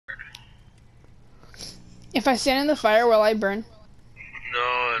If I stand in the fire, will I burn?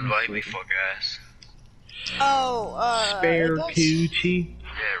 No, invite me, fuck ass. Oh, Spare coochie. Yeah,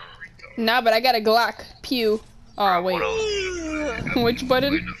 Nah, but I got a Glock. Pew. Oh, wait. Which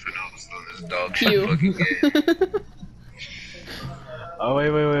button? dog shit Pew. fucking game. Oh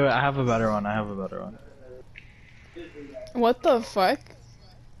wait. I have a better one. What the fuck?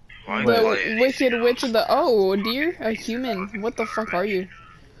 Why The play wicked witch of the— oh, dear? A human. What the fuck are you?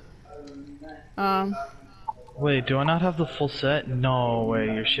 Wait, do I not have the full set? No way,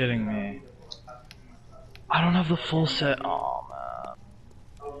 you're shitting me. I don't have the full set. Oh man.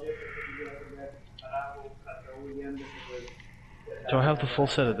 Do I have the full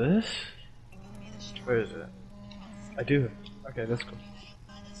set of this? Where is it? I do. Okay, that's cool.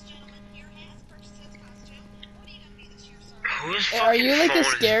 Whose Are you like a phone is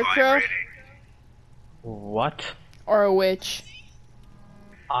scarecrow? vibrating? What? Or a witch?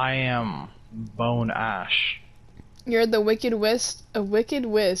 I am Bone Ash. You're the wicked wist— a wicked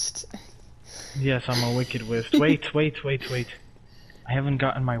wist. Yes, I'm a wicked wisp. Wait. I haven't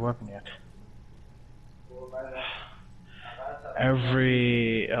gotten my weapon yet.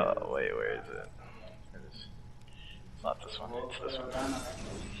 Wait, where is it? It's not this one, it's this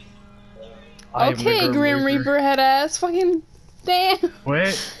one. Okay, Grim Reaper head ass. Fucking damn.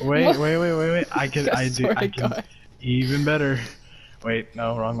 Wait. I can even better. Wait,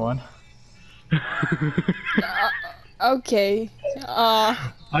 no, wrong one. Okay.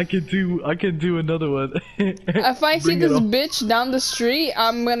 I can do another one. If I see this bitch down the street,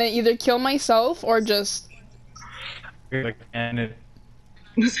 I'm gonna either kill myself or just— Cannon.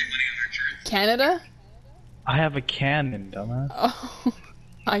 Canada? I have a cannon, dumbass. Oh,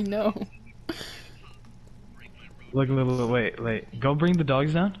 I know. Look, wait. Go bring the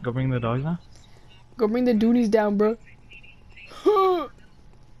dogs down. Go bring the doonies down, bro.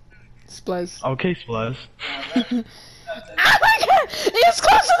 Splez. Okay, Splaz. Oh my god! It's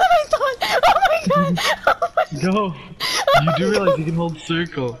closer than I thought! Oh my god! Oh my god. Go! You do realize you can hold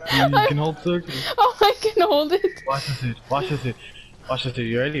circle. You can hold circle. Oh, I can hold it. Watch this dude.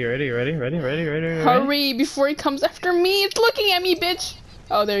 You ready? Hurry before he comes after me. It's looking at me, bitch.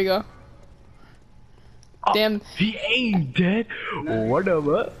 Oh, there you go. Oh, Damn. he ain't dead. What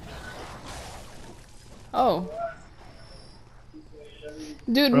up? Oh.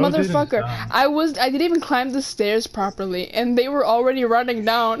 Dude, Bro, motherfucker. I didn't even climb the stairs properly, and they were already running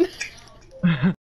down.